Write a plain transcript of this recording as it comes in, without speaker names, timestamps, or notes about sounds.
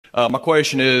My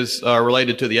question is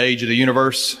related to the age of the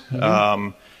universe.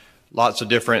 Lots of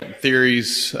different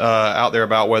theories out there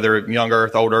about whether young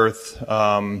Earth, old Earth.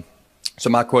 So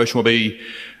my question will be,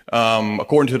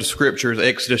 according to the scriptures,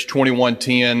 Exodus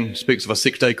 21:10 speaks of a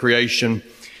 6-day creation,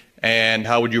 and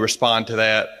how would you respond to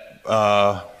that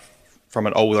from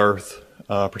an old Earth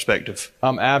perspective?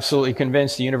 I'm absolutely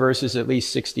convinced the universe is at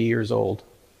least 60 years old.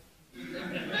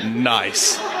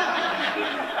 Nice.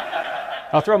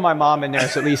 I'll throw my mom in there.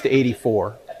 It's at least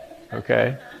 84.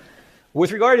 Okay?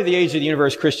 With regard to the age of the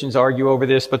universe, Christians argue over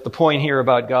this, but the point here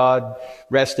about God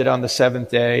rested on the seventh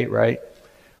day, right?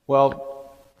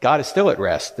 Well, God is still at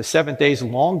rest. The seventh day is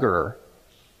longer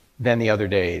than the other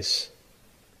days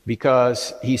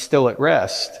because he's still at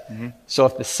rest. So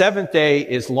if the seventh day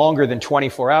is longer than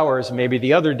 24 hours, maybe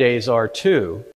the other days are too.